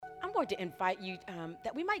going to invite you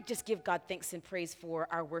that we might just give God thanks and praise for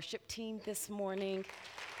our worship team this morning.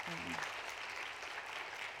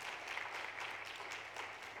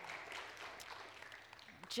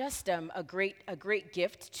 Just a great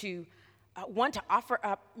gift to one, to offer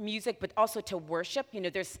up music, but also to worship. You know,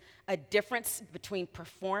 there's a difference between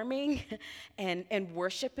performing and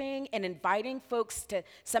worshiping and inviting folks to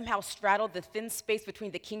somehow straddle the thin space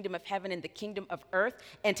between the kingdom of heaven and the kingdom of earth,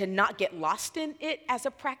 and to not get lost in it as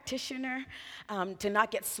a practitioner, to not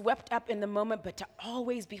get swept up in the moment, but to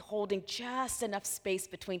always be holding just enough space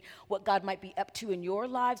between what God might be up to in your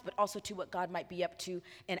lives, but also to what God might be up to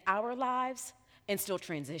in our lives. And still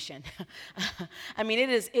transition. I mean, it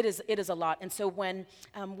is a lot. And so when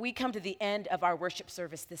we come to the end of our worship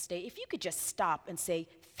service this day, if you could just stop and say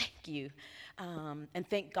thank you and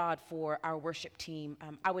thank God for our worship team,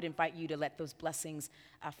 I would invite you to let those blessings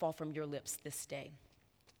fall from your lips this day.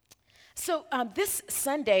 So this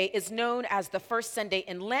Sunday is known as the first Sunday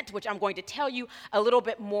in Lent, which I'm going to tell you a little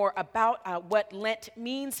bit more about what Lent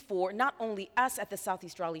means for not only us at the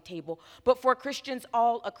Southeast Raleigh table, but for Christians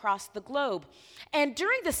all across the globe. And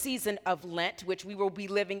during the season of Lent, which we will be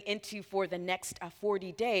living into for the next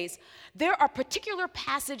 40 days, there are particular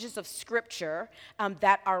passages of Scripture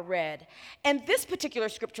that are read. And this particular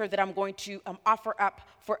Scripture that I'm going to offer up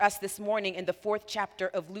for us this morning in the 4th chapter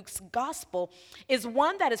of Luke's Gospel is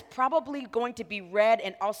one that is probably going to be read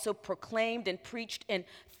and also proclaimed and preached in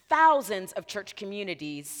thousands of church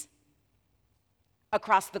communities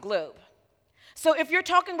across the globe. So if you're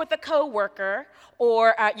talking with a coworker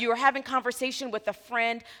or you're having conversation with a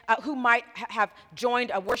friend who might have joined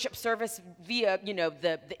a worship service via,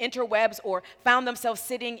 the interwebs, or found themselves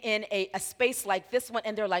sitting in a space like this one,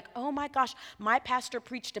 and they're like, oh my gosh, my pastor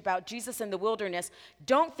preached about Jesus in the wilderness.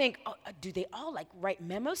 Don't think, do they all write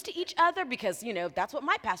memos to each other? Because, that's what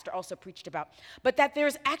my pastor also preached about. But that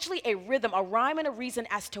there's actually a rhythm, a rhyme and a reason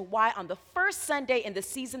as to why on the first Sunday in the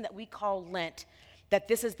season that we call Lent, that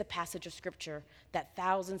this is the passage of Scripture that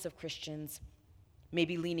thousands of Christians may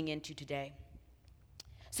be leaning into today.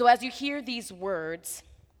 So as you hear these words,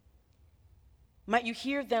 might you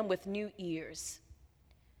hear them with new ears,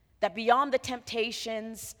 that beyond the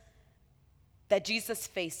temptations that Jesus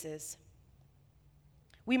faces,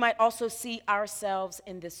 we might also see ourselves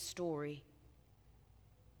in this story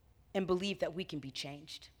and believe that we can be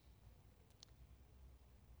changed.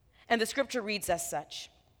 And the Scripture reads as such.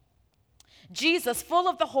 Jesus, full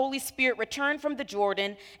of the Holy Spirit, returned from the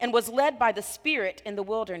Jordan and was led by the Spirit in the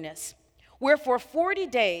wilderness, where for 40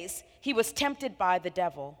 days he was tempted by the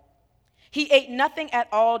devil. He ate nothing at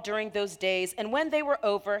all during those days, and when they were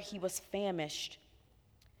over, he was famished.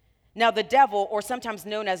 Now the devil, or sometimes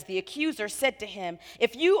known as the accuser, said to him,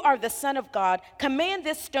 "If you are the Son of God, command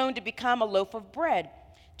this stone to become a loaf of bread."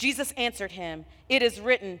 Jesus answered him, "It is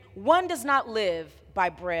written, one does not live by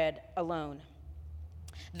bread alone."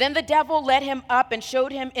 Then the devil led him up and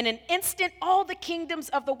showed him in an instant all the kingdoms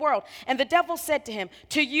of the world. And the devil said to him,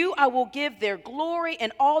 "To you I will give their glory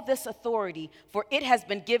and all this authority, for it has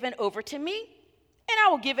been given over to me, and I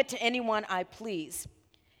will give it to anyone I please.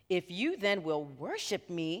 If you then will worship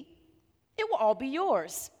me, it will all be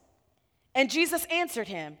yours." And Jesus answered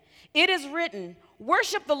him, "It is written,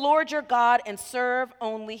 worship the Lord your God and serve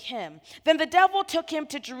only him." Then the devil took him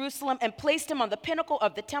to Jerusalem and placed him on the pinnacle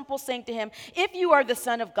of the temple, saying to him, "If you are the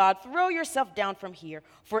Son of God, throw yourself down from here,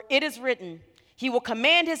 for it is written, he will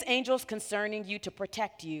command his angels concerning you to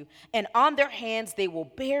protect you, and on their hands they will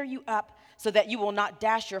bear you up so that you will not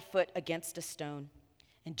dash your foot against a stone."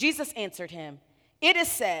 And Jesus answered him, "It is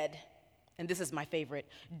said," and this is my favorite,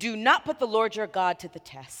 "do not put the Lord your God to the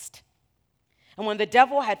test." And when the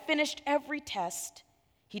devil had finished every test,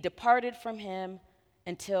 he departed from him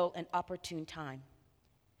until an opportune time.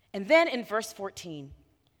 And then in verse 14,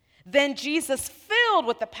 then Jesus, filled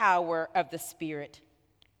with the power of the Spirit,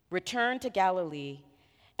 returned to Galilee,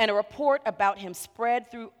 and a report about him spread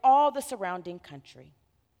through all the surrounding country.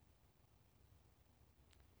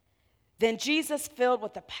 Then Jesus, filled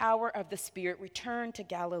with the power of the Spirit, returned to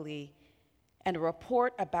Galilee, and a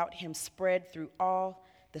report about him spread through all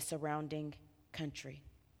the surrounding country.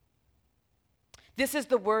 This is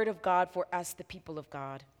the word of God for us, the people of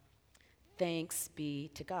God. Thanks be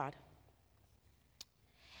to God.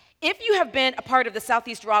 If you have been a part of the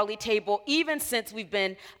Southeast Raleigh table, even since we've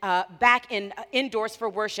been back indoors for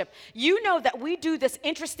worship, you know that we do this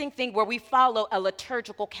interesting thing where we follow a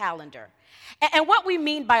liturgical calendar. And what we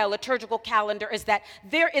mean by a liturgical calendar is that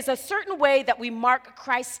there is a certain way that we mark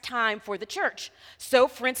Christ's time for the church. So,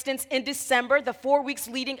 for instance, in December, the 4 weeks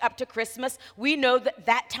leading up to Christmas, we know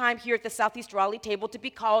that time here at the Southeast Raleigh table to be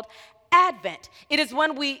called Advent. It is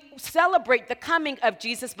when we celebrate the coming of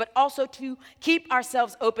Jesus, but also to keep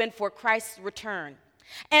ourselves open for Christ's return.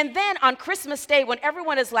 And then on Christmas Day, when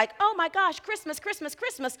everyone is like, oh my gosh, Christmas, Christmas,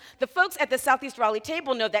 Christmas, the folks at the Southeast Raleigh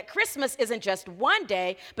table know that Christmas isn't just one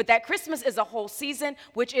day, but that Christmas is a whole season,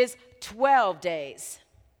 which is 12 days.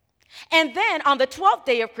 And then on the 12th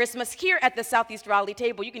day of Christmas, here at the Southeast Raleigh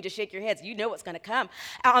table, you can just shake your heads, you know what's going to come.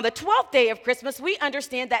 On the 12th day of Christmas, we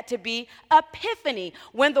understand that to be Epiphany,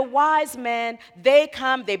 when the wise men, they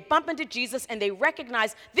come, they bump into Jesus, and they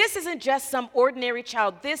recognize this isn't just some ordinary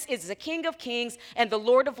child. This is the King of Kings and the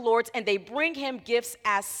Lord of Lords, and they bring him gifts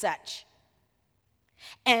as such.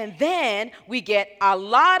 And then we get a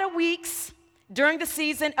lot of weeks during the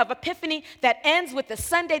season of Epiphany that ends with the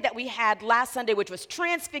Sunday that we had last Sunday, which was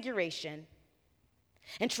Transfiguration.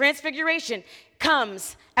 And Transfiguration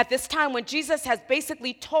comes at this time when Jesus has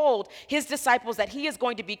basically told his disciples that he is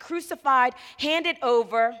going to be crucified, handed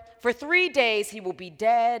over. For 3 days, he will be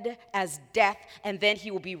dead as death, and then he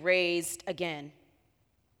will be raised again.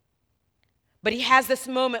 But he has this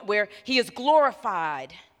moment where he is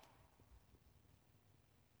glorified,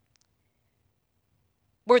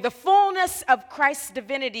 where the fullness of Christ's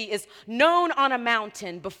divinity is known on a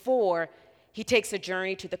mountain before he takes a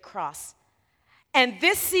journey to the cross. And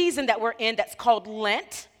this season that we're in, that's called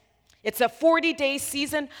Lent, it's a 40-day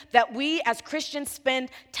season that we as Christians spend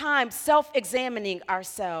time self-examining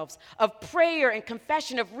ourselves, of prayer and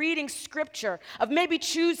confession, of reading scripture, of maybe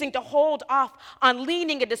choosing to hold off on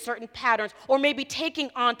leaning into certain patterns, or maybe taking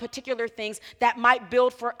on particular things that might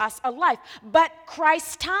build for us a life. But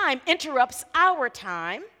Christ's time interrupts our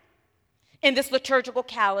time in this liturgical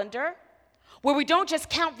calendar, where we don't just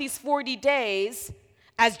count these 40 days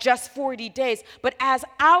as just 40 days, but as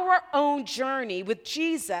our own journey with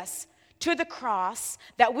Jesus to the cross,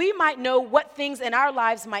 that we might know what things in our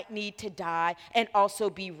lives might need to die and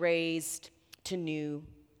also be raised to new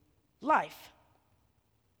life.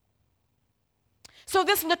 So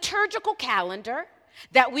this liturgical calendar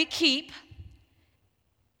that we keep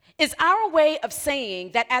is our way of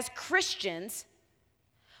saying that as Christians,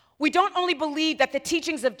 we don't only believe that the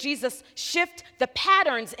teachings of Jesus shift the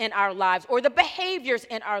patterns in our lives or the behaviors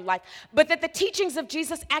in our life, but that the teachings of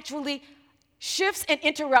Jesus actually shifts and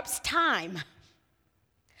interrupts time.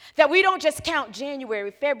 That we don't just count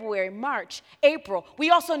January, February, March, April.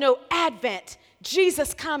 We also know Advent,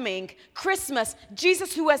 Jesus coming, Christmas,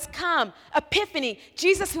 Jesus who has come, Epiphany,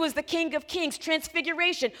 Jesus who is the King of Kings,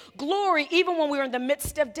 Transfiguration, glory, even when we're in the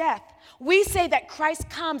midst of death. We say that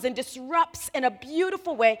Christ comes and disrupts in a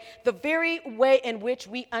beautiful way the very way in which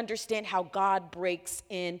we understand how God breaks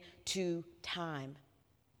into time.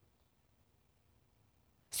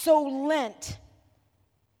 So Lent,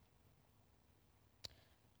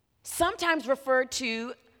 sometimes referred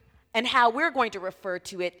to, and how we're going to refer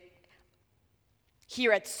to it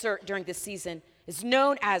here at CERT during this season, is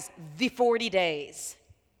known as the 40 days.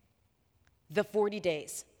 The 40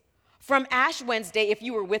 days. From Ash Wednesday, if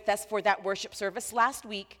you were with us for that worship service last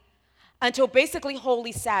week, until basically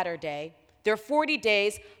Holy Saturday, there are 40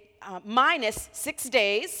 days minus 6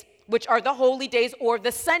 days, which are the holy days or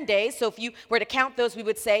the Sundays. So if you were to count those, we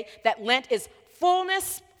would say that Lent is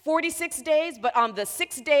fullness, 46 days, but on the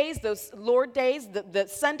 6 days, those Lord days, the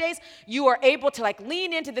Sundays, you are able to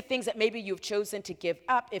lean into the things that maybe you've chosen to give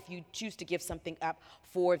up if you choose to give something up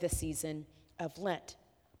for the season of Lent.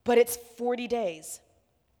 But it's 40 days.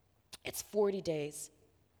 It's 40 days.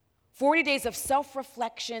 40 days of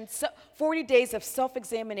self-reflection, 40 days of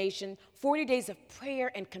self-examination, 40 days of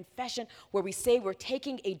prayer and confession, where we say we're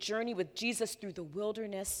taking a journey with Jesus through the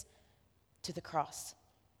wilderness to the cross.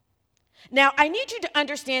 Now, I need you to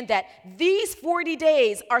understand that these 40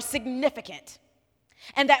 days are significant,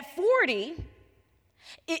 and that 40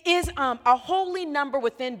 is a holy number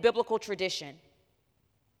within biblical tradition.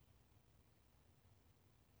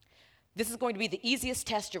 This is going to be the easiest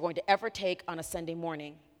test you're going to ever take on a Sunday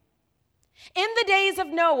morning. In the days of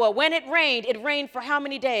Noah, when it rained for how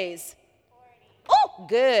many days? 40. Oh,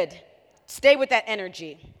 good. Stay with that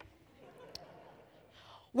energy.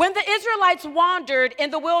 When the Israelites wandered in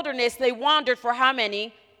the wilderness, they wandered for how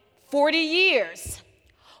many? 40 years.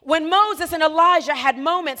 When Moses and Elijah had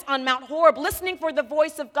moments on Mount Horeb listening for the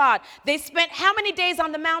voice of God, they spent how many days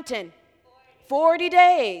on the mountain? 40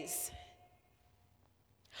 days.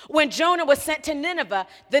 When Jonah was sent to Nineveh,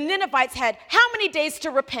 the Ninevites had how many days to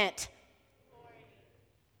repent? 40.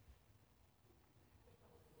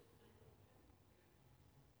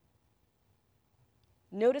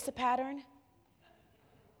 Notice a pattern?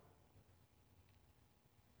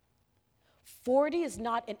 40 is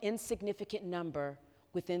not an insignificant number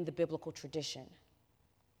within the biblical tradition.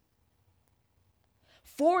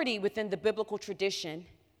 40 within the biblical tradition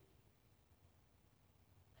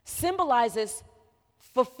symbolizes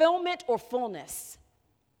fulfillment or fullness.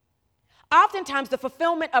 Oftentimes, the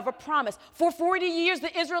fulfillment of a promise. For 40 years,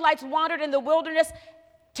 the Israelites wandered in the wilderness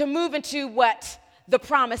to move into what? The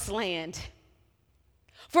promised land.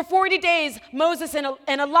 For 40 days, Moses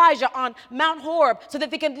and Elijah on Mount Horeb so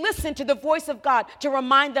that they could listen to the voice of God to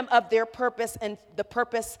remind them of their purpose and the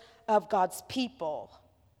purpose of God's people.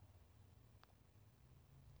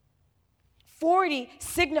 40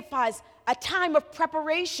 signifies a time of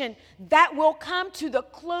preparation that will come to the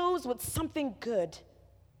close with something good.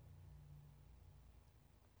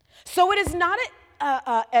 So it is not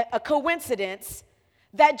a coincidence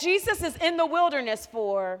that Jesus is in the wilderness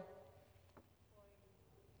for,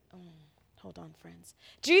 hold on, friends.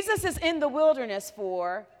 Jesus is in the wilderness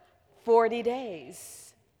for 40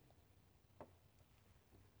 days.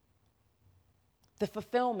 The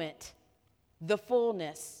fulfillment, the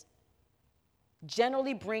fullness,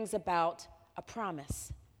 generally brings about a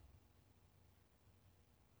promise.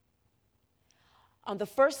 On the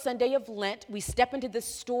first Sunday of Lent, we step into this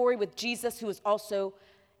story with Jesus, who is also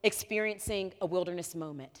experiencing a wilderness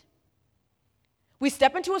moment. We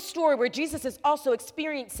step into a story where Jesus is also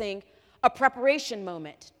experiencing a preparation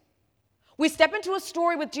moment. We step into a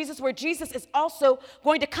story with Jesus where Jesus is also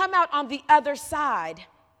going to come out on the other side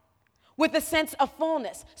with a sense of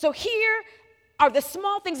fullness. So here are the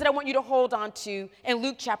small things that I want you to hold on to in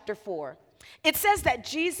Luke chapter 4. It says that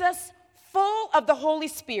Jesus, full of the Holy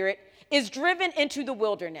Spirit, is driven into the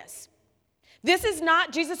wilderness. This is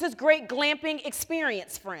not Jesus' great glamping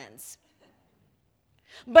experience, friends.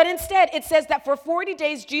 But instead, it says that for 40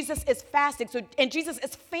 days, Jesus is fasting, and Jesus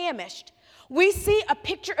is famished. We see a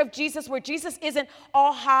picture of Jesus where Jesus isn't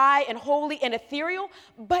all high and holy and ethereal,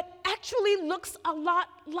 but actually looks a lot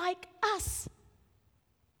like us.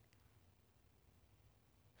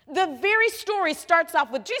 The very story starts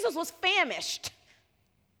off with Jesus was famished.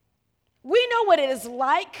 We know what it is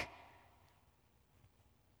like.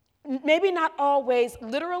 Maybe not always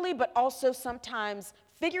literally, but also sometimes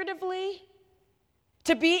figuratively,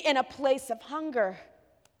 to be in a place of hunger.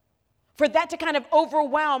 For that to kind of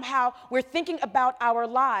overwhelm how we're thinking about our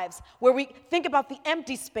lives, where we think about the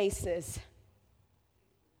empty spaces.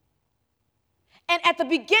 And at the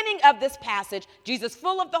beginning of this passage, Jesus,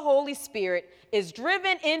 full of the Holy Spirit, is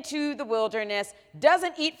driven into the wilderness,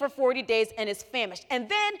 doesn't eat for 40 days, and is famished. And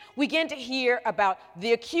then we begin to hear about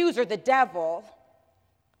the accuser, the devil,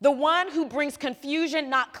 the one who brings confusion,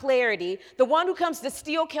 not clarity, the one who comes to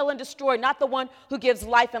steal, kill, and destroy, not the one who gives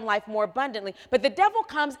life and life more abundantly. But the devil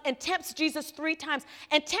comes and tempts Jesus 3 times,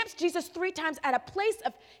 and tempts Jesus 3 times at a place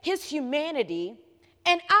of his humanity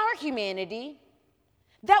and our humanity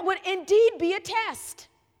that would indeed be a test.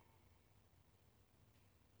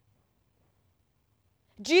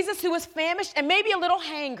 Jesus, who is famished and maybe a little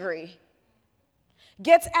hangry,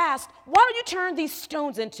 gets asked, why don't you turn these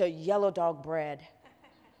stones into yellow dog bread?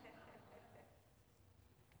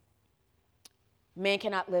 Man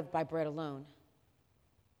cannot live by bread alone.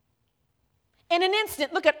 In an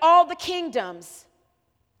instant, look at all the kingdoms.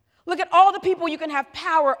 Look at all the people you can have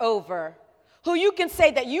power over, who you can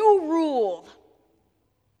say that you rule.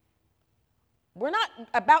 We're not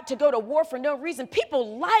about to go to war for no reason.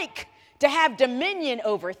 People like to have dominion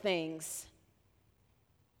over things.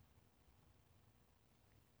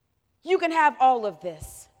 You can have all of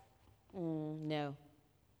this. No.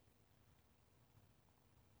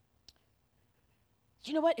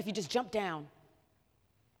 You know what? If you just jump down,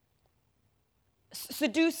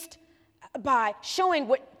 seduced by showing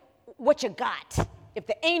what you got, if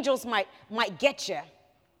the angels might get you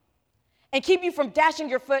and keep you from dashing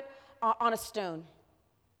your foot on a stone,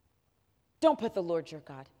 don't put the Lord your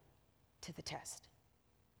God to the test.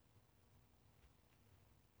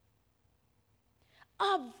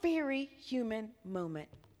 A very human moment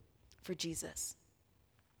for Jesus,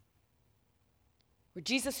 where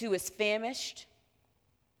Jesus, who is famished,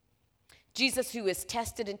 Jesus, who is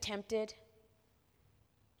tested and tempted,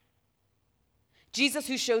 Jesus,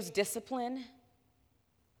 who shows discipline,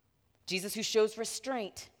 Jesus, who shows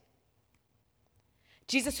restraint,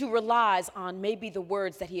 Jesus, who relies on maybe the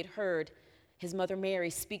words that he had heard his mother Mary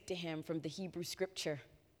speak to him from the Hebrew scripture,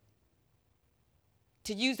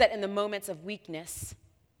 to use that in the moments of weakness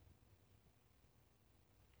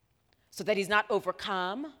so that he's not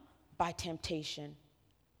overcome by temptation.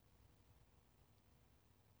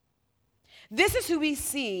 This is who we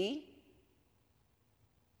see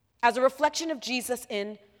as a reflection of Jesus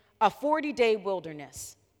in a 40-day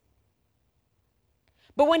wilderness.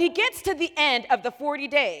 But when he gets to the end of the 40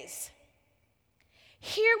 days,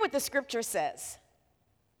 hear what the scripture says.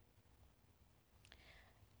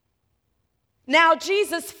 Now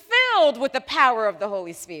Jesus filled with the power of the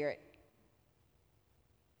Holy Spirit.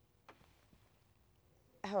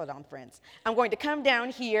 Hold on, friends. I'm going to come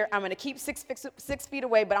down here. I'm going to keep 6 feet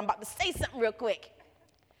away, but I'm about to say something real quick.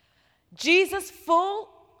 Jesus, full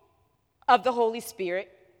of the Holy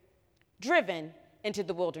Spirit, driven into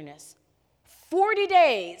the wilderness. 40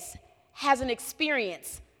 days has an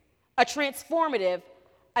experience, a transformative,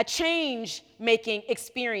 a change-making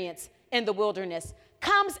experience in the wilderness.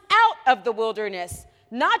 Comes out of the wilderness,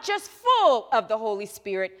 not just full of the Holy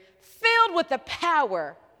Spirit, filled with the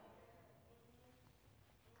power.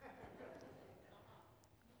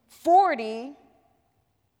 40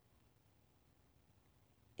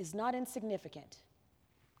 is not insignificant.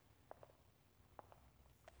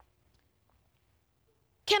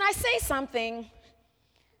 Can I say something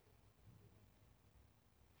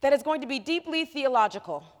that is going to be deeply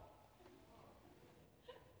theological?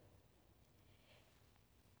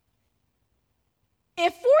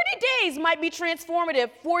 If 40 days might be transformative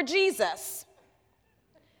for Jesus,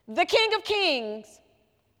 the King of Kings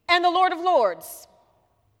and the Lord of Lords,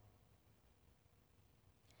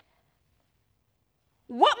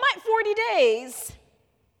 what might 40 days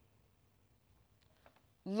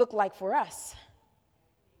look like for us?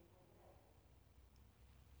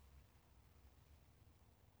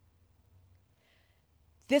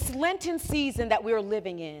 This Lenten season that we're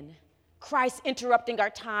living in, Christ interrupting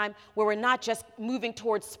our time where we're not just moving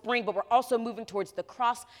towards spring, but we're also moving towards the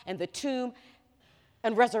cross and the tomb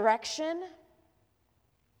and resurrection,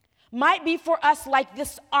 might be for us like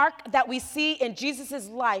this ark that we see in Jesus'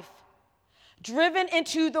 life. Driven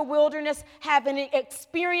into the wilderness, having an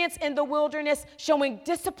experience in the wilderness, showing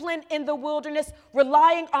discipline in the wilderness,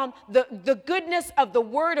 relying on the goodness of the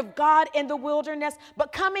Word of God in the wilderness,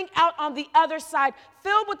 but coming out on the other side,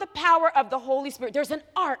 filled with the power of the Holy Spirit. There's an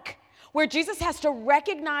arc where Jesus has to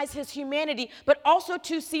recognize his humanity, but also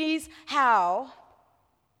to seize how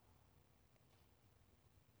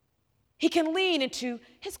he can lean into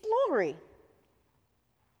his glory.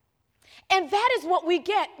 And that is what we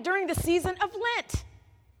get during the season of Lent.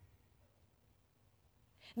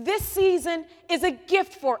 This season is a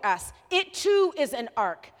gift for us. It too is an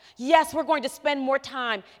arc. Yes, we're going to spend more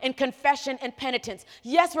time in confession and penitence.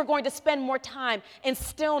 Yes, we're going to spend more time in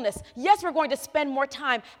stillness. Yes, we're going to spend more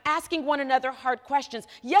time asking one another hard questions.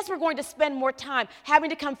 Yes, we're going to spend more time having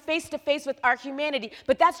to come face to face with our humanity,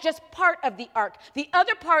 but that's just part of the arc. The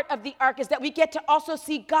other part of the arc is that we get to also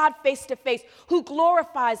see God face to face, who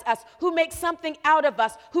glorifies us, who makes something out of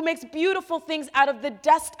us, who makes beautiful things out of the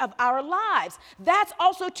dust of our lives. That's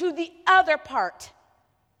also to the other part.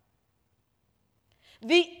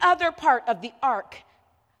 The other part of the arc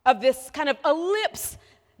of this kind of ellipse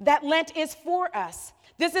that Lent is for us.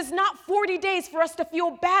 This is not 40 days for us to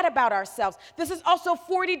feel bad about ourselves. This is also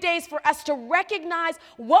 40 days for us to recognize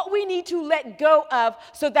what we need to let go of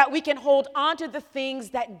so that we can hold on to the things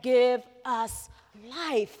that give us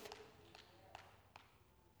life.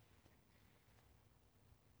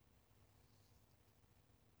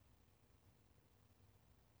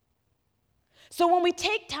 So when we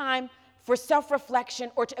take time for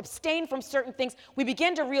self-reflection or to abstain from certain things, we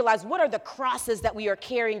begin to realize what are the crosses that we are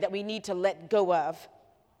carrying that we need to let go of.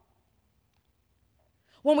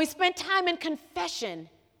 When we spend time in confession,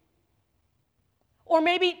 or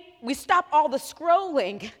maybe we stop all the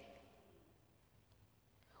scrolling,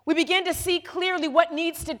 we begin to see clearly what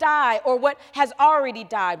needs to die or what has already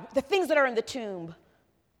died, the things that are in the tomb.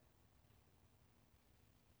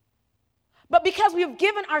 But because we've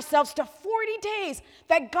given ourselves to 40 days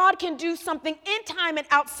that God can do something in time and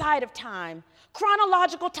outside of time,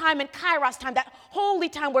 chronological time and kairos time, that holy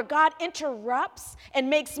time where God interrupts and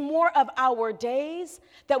makes more of our days,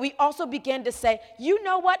 that we also begin to say, you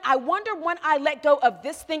know what, I wonder when I let go of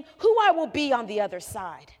this thing, who I will be on the other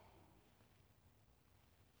side.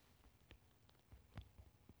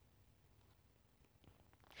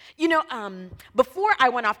 You know, before I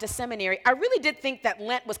went off to seminary, I really did think that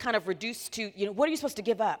Lent was kind of reduced to, what are you supposed to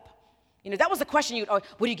give up? That was the question you'd always,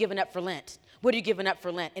 what are you giving up for Lent? What are you giving up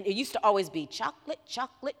for Lent? And it used to always be chocolate,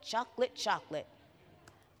 chocolate, chocolate, chocolate.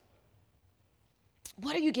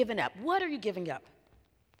 What are you giving up? What are you giving up?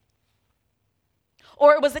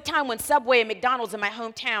 Or it was the time when Subway and McDonald's in my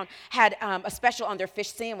hometown had a special on their fish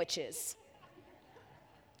sandwiches.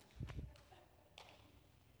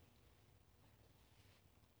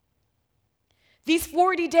 These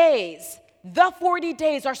 40 days, the 40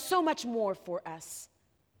 days are so much more for us.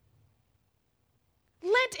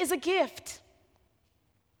 Lent is a gift.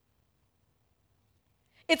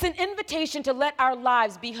 It's an invitation to let our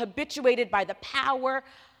lives be habituated by the power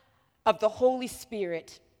of the Holy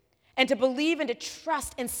Spirit and to believe and to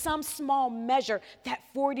trust in some small measure that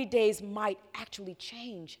 40 days might actually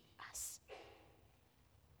change us.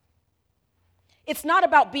 It's not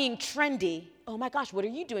about being trendy. Oh my gosh, what are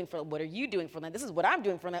you doing for Lent? This is what I'm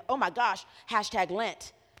doing for Lent. Oh my gosh,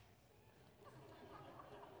 #Lent.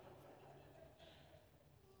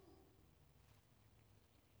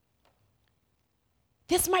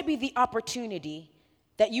 This might be the opportunity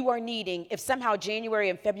that you are needing if somehow January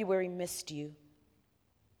and February missed you,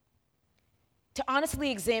 to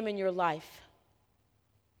honestly examine your life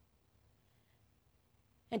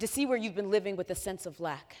and to see where you've been living with a sense of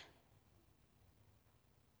lack.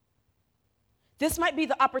 This might be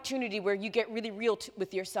the opportunity where you get really real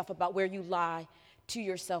with yourself about where you lie to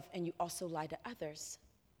yourself and you also lie to others.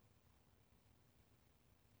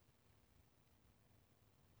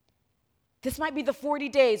 This might be the 40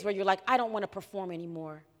 days where you're like, I don't want to perform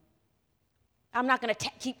anymore. I'm not going to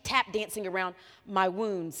keep tap dancing around my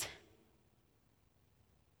wounds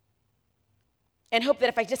and hope that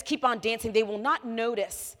if I just keep on dancing, they will not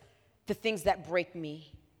notice the things that break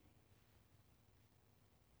me.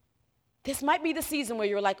 This might be the season where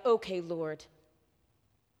you're like, okay, Lord,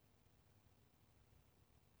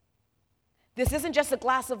 this isn't just a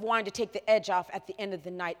glass of wine to take the edge off at the end of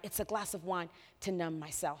the night. It's a glass of wine to numb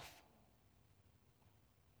myself.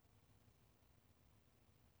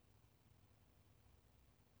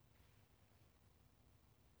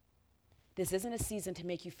 This isn't a season to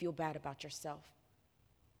make you feel bad about yourself,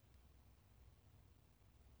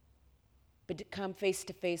 but to come face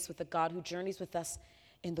to face with a God who journeys with us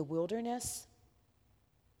in the wilderness,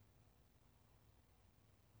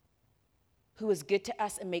 who is good to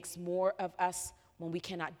us and makes more of us when we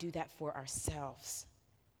cannot do that for ourselves.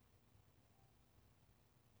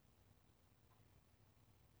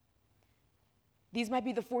 These might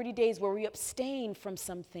be the 40 days where we abstain from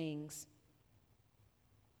some things.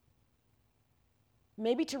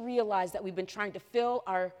 Maybe to realize that we've been trying to fill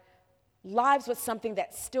our lives with something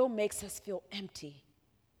that still makes us feel empty.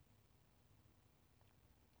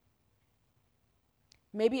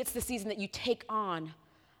 Maybe it's the season that you take on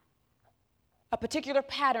a particular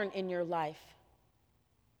pattern in your life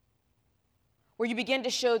where you begin to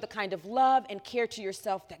show the kind of love and care to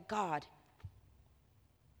yourself that God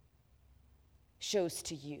shows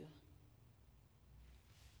to you.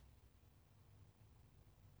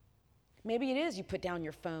 Maybe it is you put down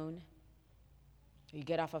your phone, or you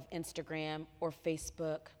get off of Instagram or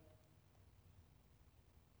Facebook,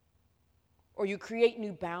 or you create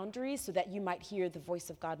new boundaries so that you might hear the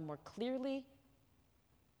voice of God more clearly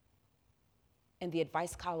and the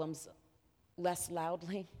advice columns less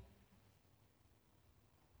loudly.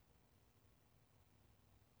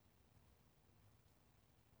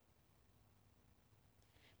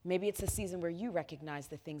 Maybe it's a season where you recognize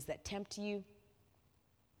the things that tempt you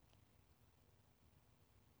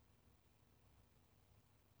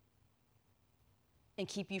and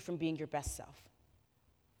keep you from being your best self.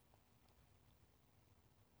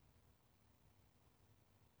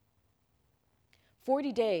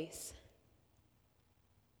 "40 days.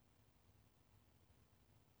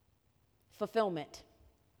 Fulfillment.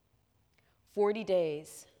 40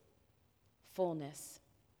 days. Fullness.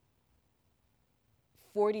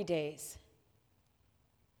 40 days.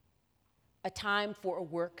 A time for a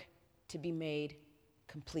work to be made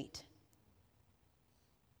complete."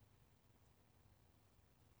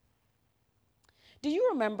 Do you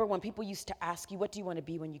remember when people used to ask you, what do you want to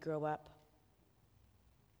be when you grow up?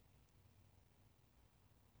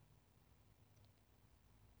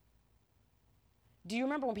 Do you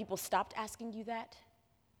remember when people stopped asking you that?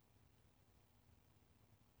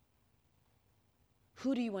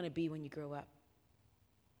 Who do you want to be when you grow up?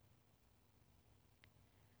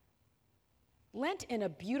 Lent, in a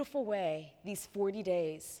beautiful way, these 40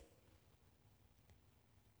 days,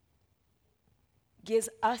 gives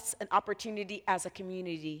us an opportunity as a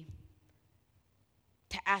community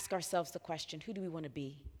to ask ourselves the question, who do we want to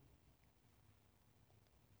be?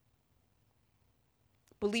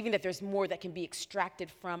 Believing that there's more that can be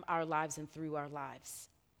extracted from our lives and through our lives.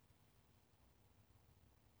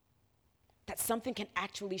 That something can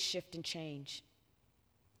actually shift and change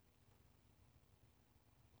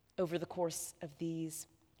over the course of these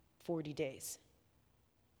 40 days.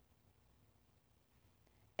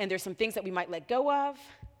 And there's some things that we might let go of,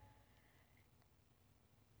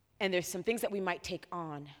 and there's some things that we might take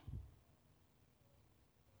on.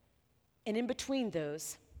 And in between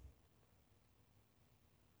those,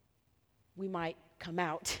 we might come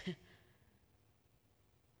out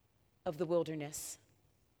of the wilderness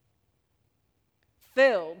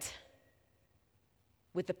filled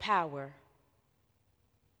with the power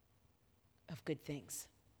of good things.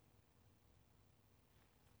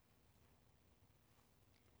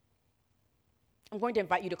 I'm going to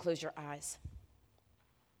invite you to close your eyes.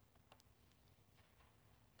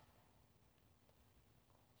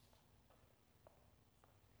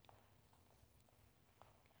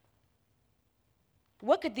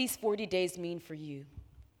 What could these 40 days mean for you?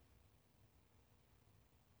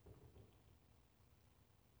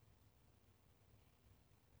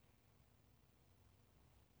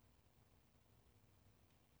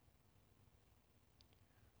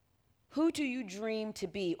 Who do you dream to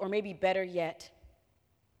be? Or maybe better yet,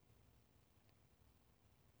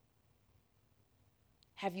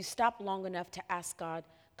 have you stopped long enough to ask God,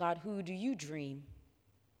 God, who do you dream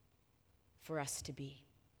for us to be?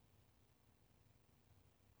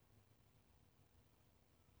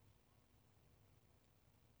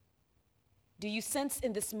 Do you sense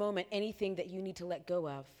in this moment anything that you need to let go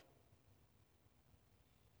of?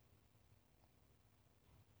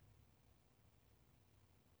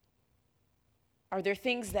 Are there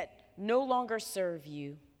things that no longer serve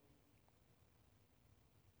you?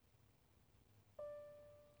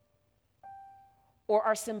 Or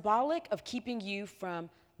are symbolic of keeping you from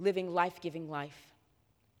living life-giving life?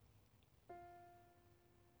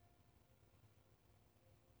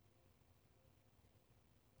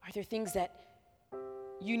 Are there things that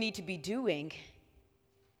you need to be doing?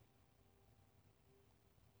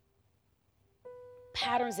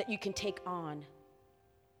 Patterns that you can take on?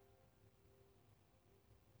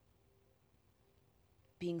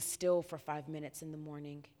 Being still for 5 minutes in the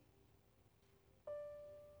morning.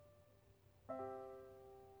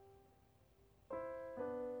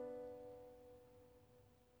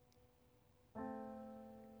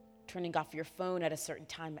 Turning off your phone at a certain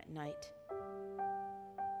time at night.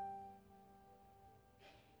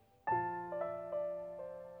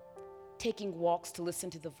 Taking walks to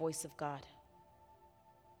listen to the voice of God.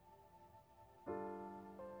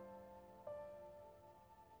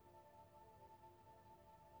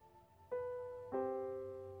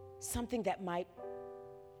 Something that might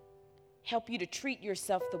help you to treat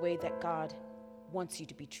yourself the way that God wants you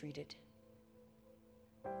to be treated.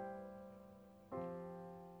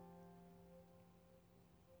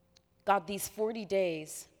 God, these 40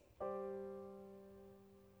 days,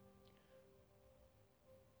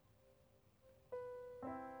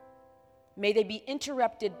 may they be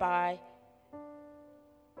interrupted by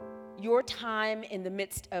your time in the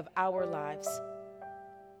midst of our lives.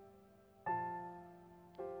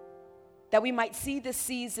 That we might see this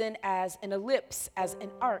season as an ellipse, as an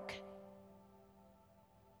arc,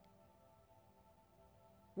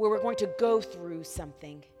 where we're going to go through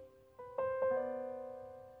something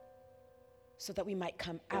so that we might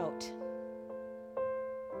come out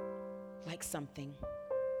like something.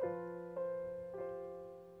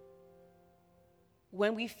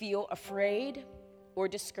 When we feel afraid or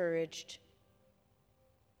discouraged,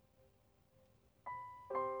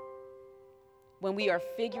 when we are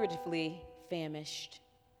figuratively famished,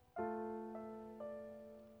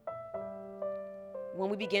 when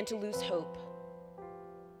we begin to lose hope,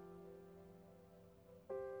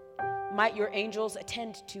 might your angels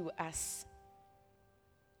attend to us,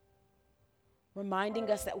 reminding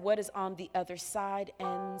us that what is on the other side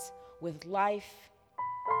ends with life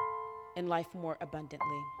and life more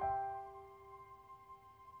abundantly.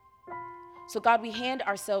 So God, we hand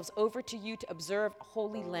ourselves over to you to observe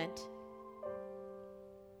Holy Lent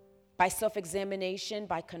by self-examination,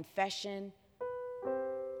 by confession,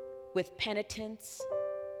 with penitence,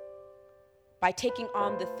 by taking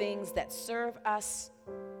on the things that serve us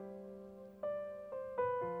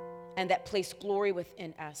and that place glory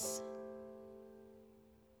within us.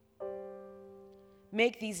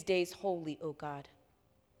 Make these days holy, O God,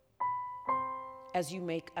 as you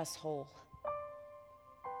make us whole.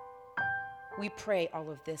 We pray all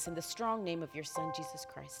of this in the strong name of your Son, Jesus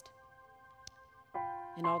Christ.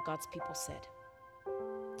 And all God's people said.